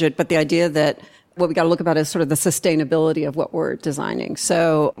budget, but the idea that what we got to look about is sort of the sustainability of what we're designing.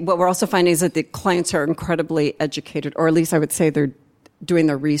 So what we're also finding is that the clients are incredibly educated, or at least I would say they're doing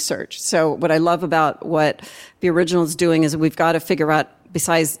their research. So what I love about what Be Original is doing is we've got to figure out,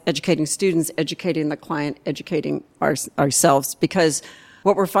 besides educating students, educating the client, educating ourselves, because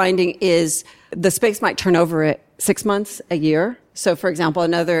what we're finding is the space might turn over at 6 months, a year. So, for example,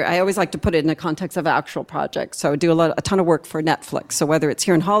 I always like to put it in the context of an actual project. So I do a ton of work for Netflix. So whether it's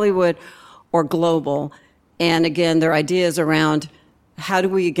here in Hollywood or global, and again, their ideas around how do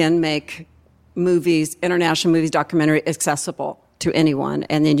we again make movies, international movies, documentary accessible to anyone.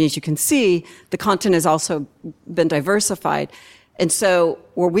 And then as you can see, the content has also been diversified. And so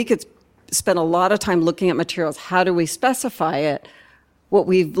where we could spend a lot of time looking at materials, how do we specify it? What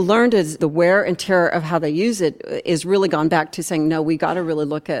we've learned is the wear and tear of how they use it is really gone back to saying, no, we got to really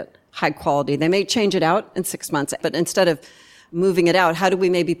look at high quality. They may change it out in 6 months, but instead of moving it out, how do we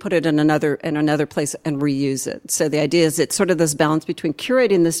maybe put it in another place and reuse it? So the idea is it's sort of this balance between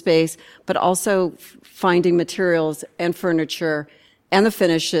curating the space, but also finding materials and furniture and the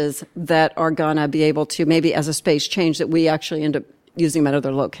finishes that are gonna be able to, maybe as a space change, that we actually end up using them at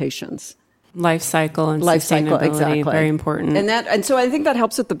other locations. Life cycle and sustainability, exactly. Very important. And so I think that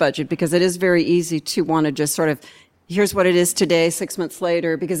helps with the budget, because it is very easy to want to just sort of here's what it is today, 6 months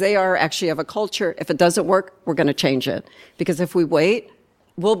later, because they are actually of a culture. If it doesn't work, we're going to change it. Because if we wait,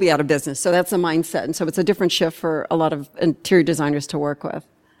 we'll be out of business. So that's a mindset. And so it's a different shift for a lot of interior designers to work with.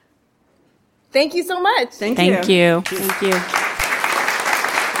 Thank you so much. Thank you. Thank you.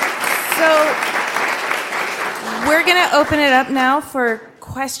 So we're going to open it up now for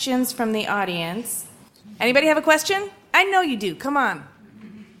questions from the audience. Anybody have a question? I know you do. Come on.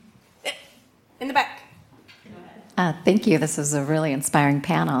 In the back. Thank you. This is a really inspiring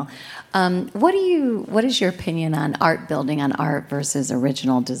panel. What is your opinion on art building on art versus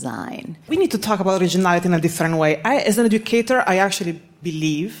original design? We need to talk about originality in a different way. As an educator, I actually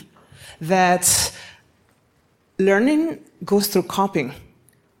believe that learning goes through copying.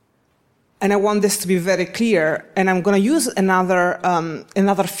 And I want this to be very clear. And I'm going to use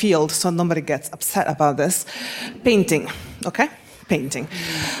another field so nobody gets upset about this. Painting, okay? Painting.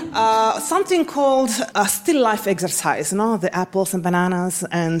 Something called a still life exercise, the apples and bananas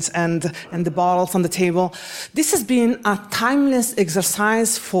and the bottles on the table. This has been a timeless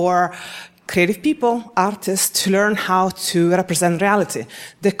exercise for creative people, artists, to learn how to represent reality.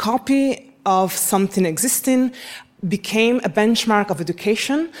 The copy of something existing became a benchmark of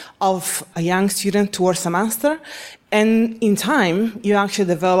education of a young student towards a master. And in time, you actually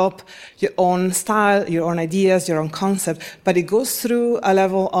develop your own style, your own ideas, your own concept, but it goes through a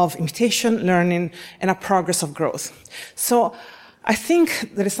level of imitation, learning, and a progress of growth. So I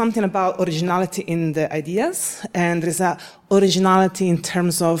think there is something about originality in the ideas, and there is a originality in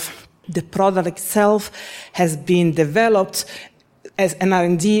terms of the product itself has been developed as an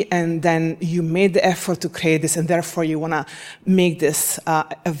R&D, and then you made the effort to create this, and therefore you want to make this a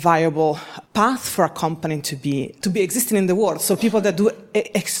viable path for a company to be existing in the world. So people that do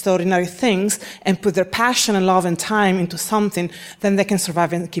extraordinary things and put their passion and love and time into something, then they can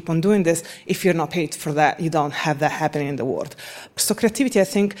survive and keep on doing this. If you're not paid for that, you don't have that happening in the world. So creativity, I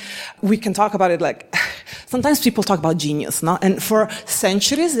think we can talk about it like, sometimes people talk about genius, no? And for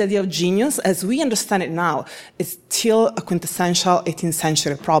centuries, the idea of genius, as we understand it now, is still a quintessential 18th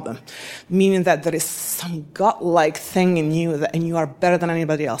century problem, meaning that there is some godlike thing in you and you are better than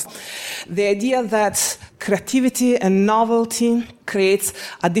anybody else. The idea that creativity and novelty creates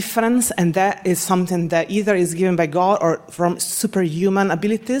a difference, and that is something that either is given by God or from superhuman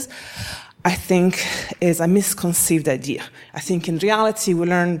abilities, I think is a misconceived idea. I think in reality we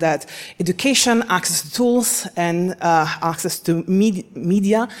learn that education, access to tools, and access to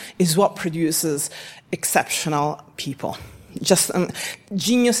media is what produces exceptional people.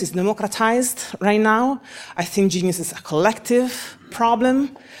 Genius is democratized right now. I think genius is a collective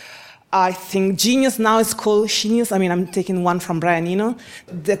problem. I think genius now is called genius. I mean, I'm taking one from Brian Eno.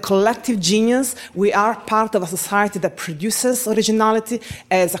 The collective genius, we are part of a society that produces originality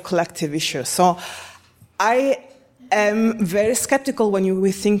as a collective issue. So I am very skeptical when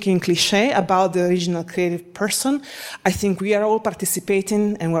we think in cliche about the original creative person. I think we are all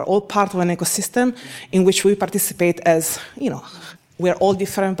participating and we're all part of an ecosystem in which we participate as, we're all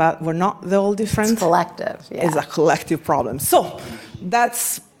different, but we're not all different. It's collective. Yeah. It's a collective problem. So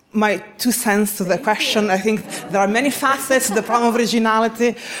that's my 2 cents to the question. I think there are many facets to the problem of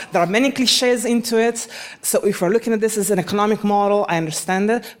originality. There are many cliches into it. So if we're looking at this as an economic model, I understand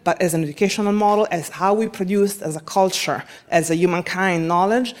it. But as an educational model, as how we produce as a culture, as a humankind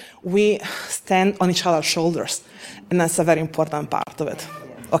knowledge, we stand on each other's shoulders. And that's a very important part of it.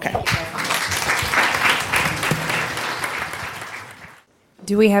 Okay.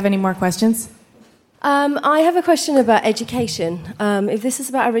 Do we have any more questions? I have a question about education. If this is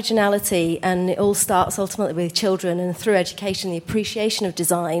about originality and it all starts ultimately with children and through education, the appreciation of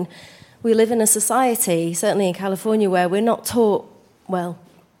design, we live in a society, certainly in California, where we're not taught, we're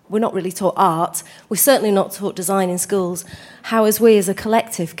not really taught art. We're certainly not taught design in schools. How, as we as a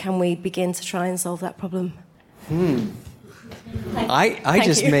collective, can we begin to try and solve that problem? I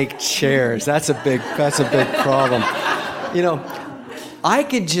just make chairs. That's a big problem. I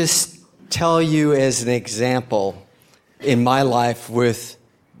could just tell you as an example in my life with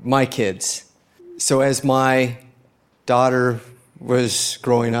my kids. So as my daughter was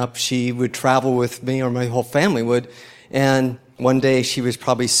growing up, she would travel with me, or my whole family would, and one day she was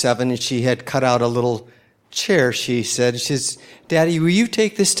probably 7 and she had cut out a little chair. She says, "Daddy, will you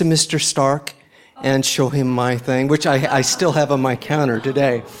take this to Mr. Stark and show him my thing?" Which I still have on my counter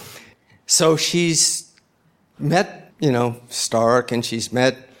today. So she's met, Stark, and she's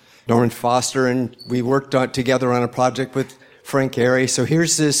met Norman Foster, and we worked together on a project with Frank Gehry. So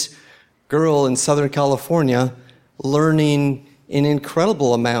here's this girl in Southern California learning an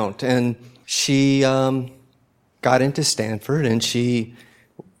incredible amount, and she got into Stanford, and she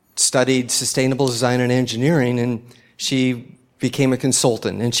studied sustainable design and engineering, and she became a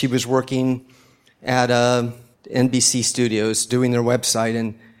consultant, and she was working at NBC Studios doing their website,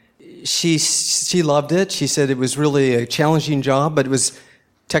 and she loved it. She said it was really a challenging job, but it was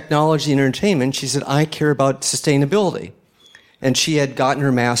technology and entertainment. She said, I care about sustainability. And she had gotten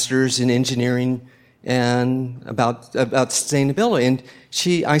her master's in engineering and about sustainability.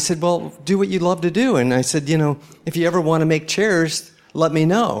 And I said, well, do what you love to do. And I said, if you ever want to make chairs, let me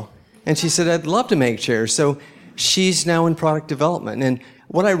know. And she said, I'd love to make chairs. So she's now in product development. And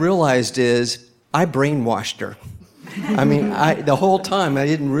what I realized is I brainwashed her. I mean, the whole time I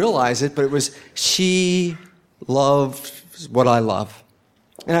didn't realize it, but it was she loved what I love.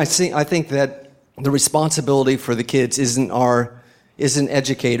 And I think that the responsibility for the kids isn't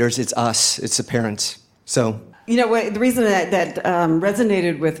educators, it's us, it's the parents. So the reason that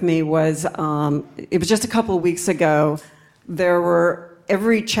resonated with me was it was just a couple of weeks ago. There were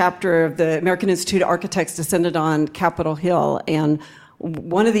every chapter of the American Institute of Architects descended on Capitol Hill, and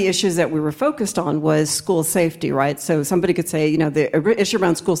one of the issues that we were focused on was school safety, right? So somebody could say, the issue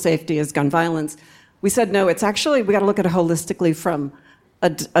around school safety is gun violence. We said, no, it's actually, we got to look at it holistically from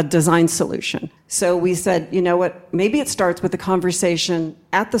a design solution. So we said, you know what, maybe it starts with a conversation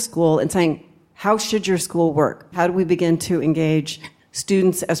at the school and saying, how should your school work? How do we begin to engage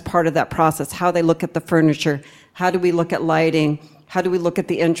students as part of that process? How they look at the furniture? How do we look at lighting? How do we look at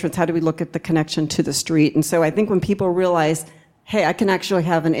the entrance? How do we look at the connection to the street? And so I think when people realize, hey, I can actually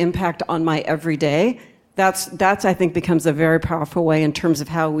have an impact on my everyday, that's I think becomes a very powerful way in terms of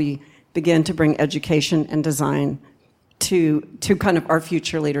how we begin to bring education and design to kind of our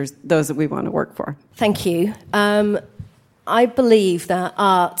future leaders, those that we want to work for. Thank you. I believe that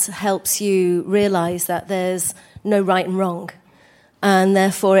art helps you realize that there's no right and wrong, and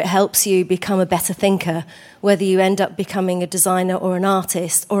therefore it helps you become a better thinker. Whether you end up becoming a designer or an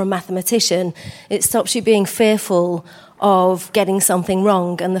artist or a mathematician, it stops you being fearful of getting something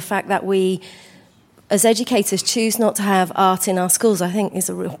wrong. And the fact that we, as educators, choose not to have art in our schools, I think is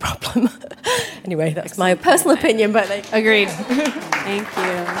a real problem. Anyway, that's my personal opinion, but agreed. Thank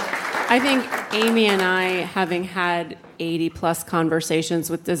you. I think Amy and I, having had 80-plus conversations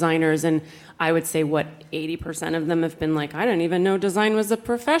with designers, and I would say 80% of them have been like, I didn't even know design was a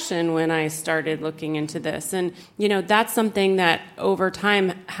profession when I started looking into this. And, that's something that over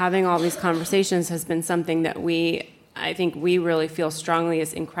time, having all these conversations has been something that I think we really feel strongly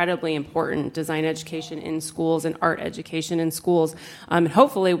is incredibly important, design education in schools and art education in schools. And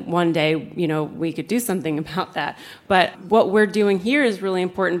hopefully one day, we could do something about that. But what we're doing here is really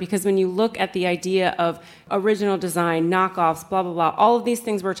important because when you look at the idea of original design, knockoffs, blah, blah, blah, all of these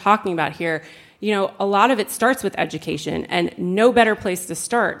things we're talking about here, a lot of it starts with education, and no better place to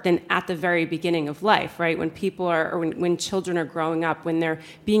start than at the very beginning of life, right? When people when children are growing up, when they're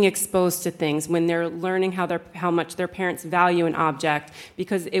being exposed to things, when they're learning how much their parents value an object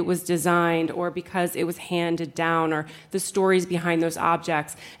because it was designed or because it was handed down, or the stories behind those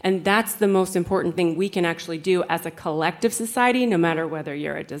objects. And that's the most important thing we can actually do as a collective society, no matter whether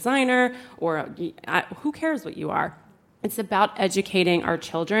you're a designer or who cares what you are. It's about educating our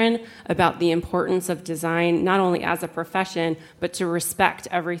children about the importance of design, not only as a profession, but to respect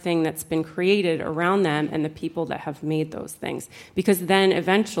everything that's been created around them and the people that have made those things. Because then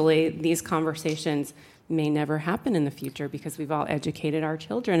eventually these conversations may never happen in the future because we've all educated our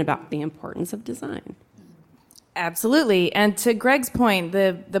children about the importance of design. Absolutely. And to Greg's point,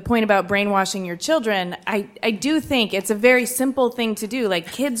 the point about brainwashing your children, I do think it's a very simple thing to do.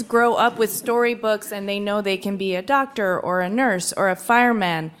 Like, kids grow up with storybooks and they know they can be a doctor or a nurse or a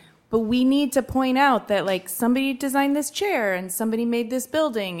fireman. But we need to point out that, like, somebody designed this chair and somebody made this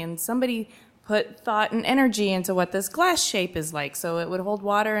building and somebody put thought and energy into what this glass shape is like so it would hold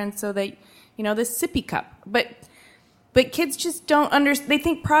water and so that, this sippy cup. But kids just don't understand. They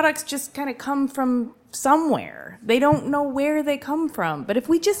think products just kind of come from somewhere. They don't know where they come from. But if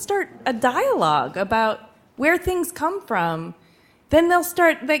we just start a dialogue about where things come from, then they'll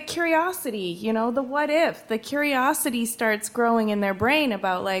start that curiosity, the what if. The curiosity starts growing in their brain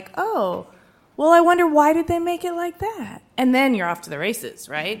about like, oh, well, I wonder why did they make it like that? And then you're off to the races,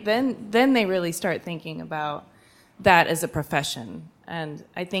 right? Then they really start thinking about that as a profession. And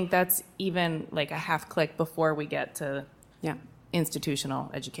I think that's even like a half click before we get to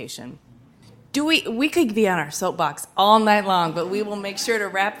institutional education. We could be on our soapbox all night long, but we will make sure to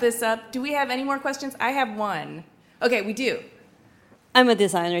wrap this up. Do we have any more questions? I have one. Okay, we do. I'm a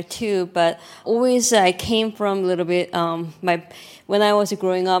designer too, but always I came from a little bit, when I was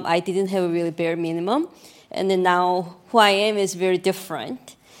growing up, I didn't have a really bare minimum. And then now who I am is very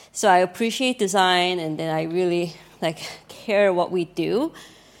different. So I appreciate design, and then I really care what we do.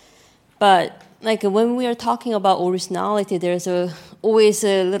 But like when we are talking about originality, there's always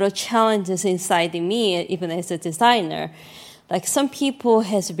a little challenges inside me, even as a designer. Like some people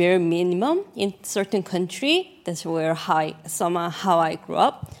has very minimum in certain country. That's where how I grew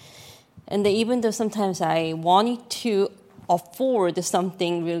up. And even though sometimes I wanted to afford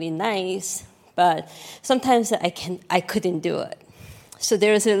something really nice, but sometimes I couldn't do it. So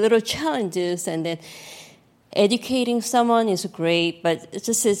there's a little challenges, and then educating someone is great, but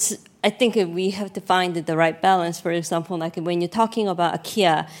I think we have to find the right balance. For example, like when you're talking about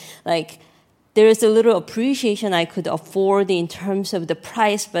IKEA, like there is a little appreciation I could afford in terms of the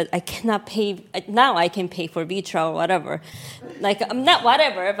price, but I cannot pay. Now I can pay for Vitra or whatever. Like, I'm not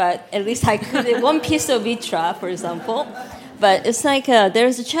whatever, but at least I could, one piece of Vitra, for example. But it's like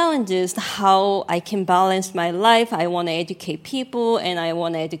there's a challenges how I can balance my life. I want to educate people and I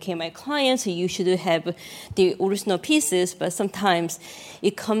want to educate my clients. So you should have the original pieces, but sometimes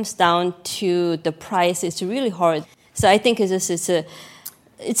it comes down to the price. It's really hard. So I think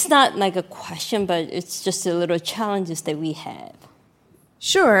it's not like a question, but it's just a little challenges that we have.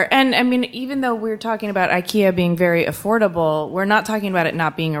 Sure. And I mean, even though we're talking about IKEA being very affordable, we're not talking about it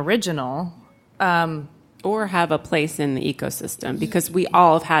not being original. Or have a place in the ecosystem, because we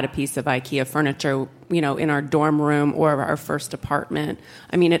all have had a piece of IKEA furniture, in our dorm room or our first apartment.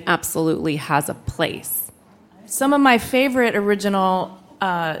 I mean, it absolutely has a place. Some of my favorite original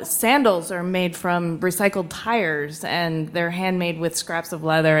sandals are made from recycled tires, and they're handmade with scraps of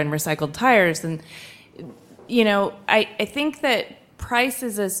leather and recycled tires. And, I think that price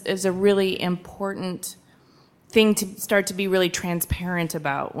is a really important thing to start to be really transparent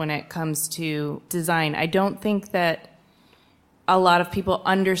about when it comes to design. I don't think that a lot of people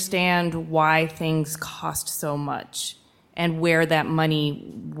understand why things cost so much and where that money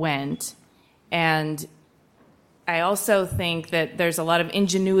went. And I also think that there's a lot of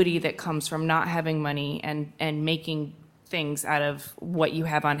ingenuity that comes from not having money and making things out of what you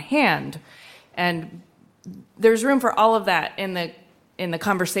have on hand. And there's room for all of that in the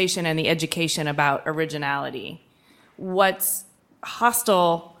conversation and the education about originality. What's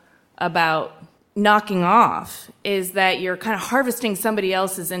hostile about knocking off is that you're kind of harvesting somebody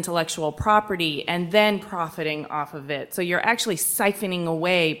else's intellectual property and then profiting off of it. So you're actually siphoning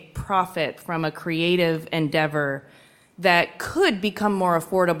away profit from a creative endeavor that could become more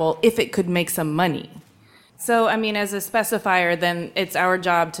affordable if it could make some money. So, I mean, as a specifier, then it's our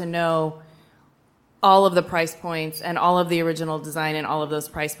job to know all of the price points and all of the original design and all of those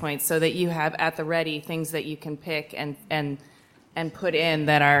price points, so that you have at the ready things that you can pick and put in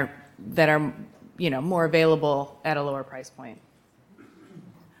that are more available at a lower price point.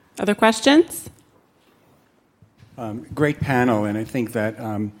 Other questions? Great panel, and I think that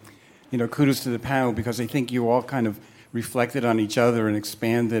kudos to the panel, because I think you all kind of reflected on each other and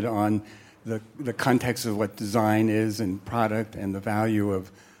expanded on the context of what design is and product and the value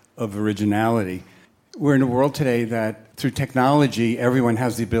of originality. We're in a world today that through technology, everyone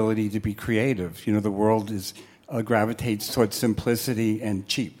has the ability to be creative. The world gravitates towards simplicity and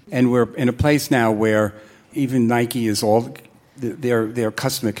cheap. And we're in a place now where even Nike is their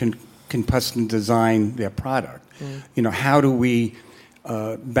customer can custom design their product. How do we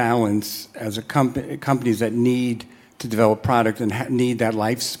balance as companies that need to develop product and need that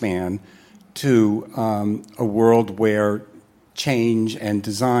lifespan to a world where change and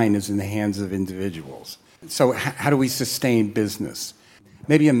design is in the hands of individuals? So how do we sustain business?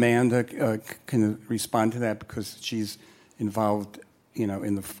 Maybe Amanda can respond to that, because she's involved,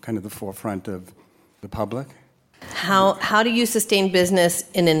 in the kind of the forefront of the public. How do you sustain business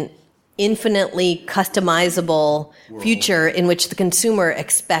in an infinitely customizable future in which the consumer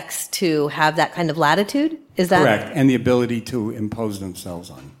expects to have that kind of latitude? Is that correct? And the ability to impose themselves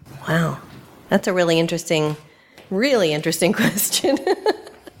on. Wow, that's a really interesting question.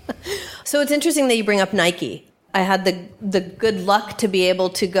 So it's interesting that you bring up Nike. I had the good luck to be able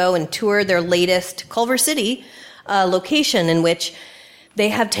to go and tour their latest Culver City location, in which they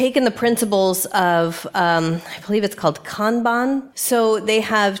have taken the principles of, I believe it's called Kanban. So they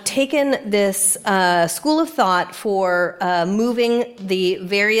have taken this school of thought for moving the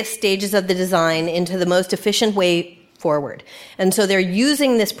various stages of the design into the most efficient way forward. And so they're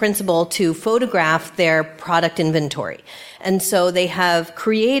using this principle to photograph their product inventory. And so they have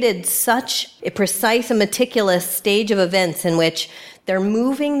created such a precise and meticulous stage of events in which they're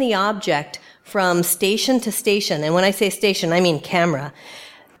moving the object from station to station. And when I say station, I mean camera.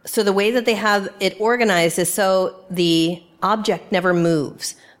 So the way that they have it organized is so the object never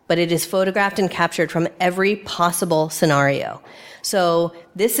moves, but it is photographed and captured from every possible scenario. So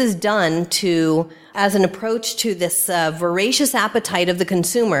this is done as an approach to this voracious appetite of the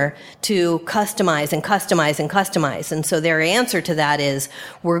consumer to customize and customize and customize. And so their answer to that is,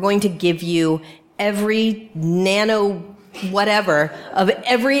 we're going to give you every nano whatever of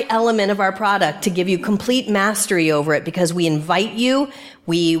every element of our product to give you complete mastery over it, because we invite you,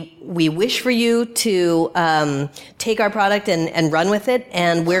 we wish for you to take our product and run with it,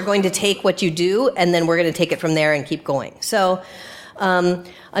 and we're going to take what you do, and then we're going to take it from there and keep going. So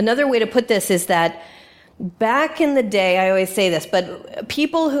another way to put this is that back in the day, I always say this, but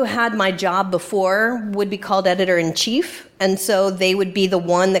people who had my job before would be called editor-in-chief, and so they would be the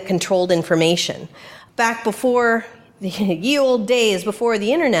one that controlled information. Back before the ye old days, before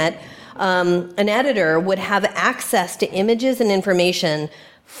the internet, an editor would have access to images and information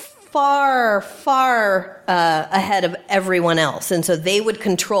far, far ahead of everyone else. And so they would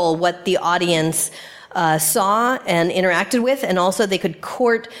control what the audience saw and interacted with, and also they could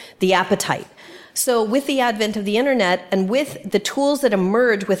court the appetite. So with the advent of the internet and with the tools that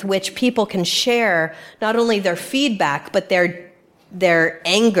emerge with which people can share not only their feedback, but their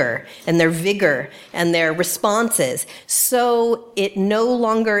anger and their vigor and their responses. So it no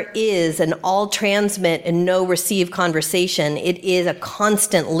longer is an all transmit and no receive conversation. It is a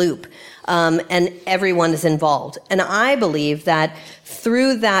constant loop, and everyone is involved. And I believe that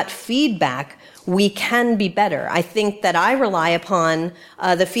through that feedback, we can be better. I think that I rely upon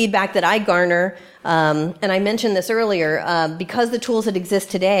the feedback that I garner. And I mentioned this earlier, because the tools that exist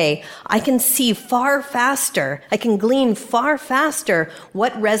today, I can see far faster, I can glean far faster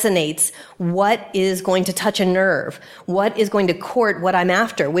what resonates, what is going to touch a nerve, what is going to court what I'm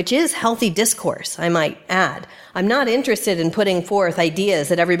after, which is healthy discourse, I might add. I'm not interested in putting forth ideas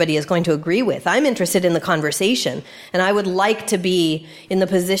that everybody is going to agree with. I'm interested in the conversation, and I would like to be in the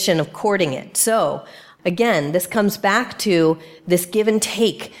position of courting it. So, again, this comes back to this give and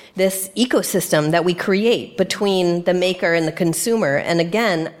take, this ecosystem that we create between the maker and the consumer. And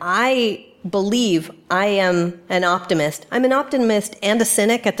again, I believe I am an optimist. I'm an optimist and a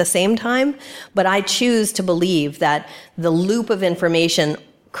cynic at the same time, but I choose to believe that the loop of information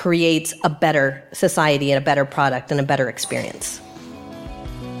creates a better society and a better product and a better experience.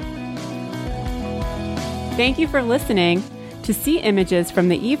 Thank you for listening. To see images from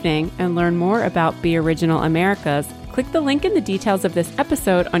the evening and learn more about Be Original Americas, click the link in the details of this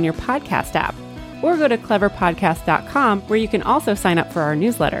episode on your podcast app, or go to cleverpodcast.com, where you can also sign up for our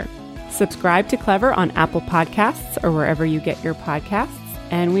newsletter. Subscribe to Clever on Apple Podcasts or wherever you get your podcasts,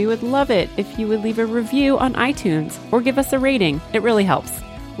 and we would love it if you would leave a review on iTunes or give us a rating. It really helps.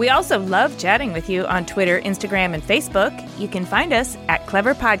 We also love chatting with you on Twitter, Instagram, and Facebook. You can find us at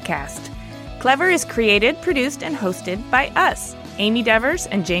Clever Podcast. Clever is created, produced, and hosted by us, Amy Devers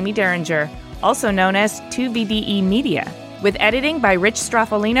and Jamie Derringer, also known as 2BDE Media, with editing by Rich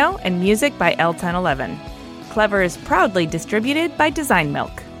Straffolino and music by L1011. Clever is proudly distributed by Design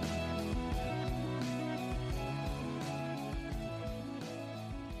Milk.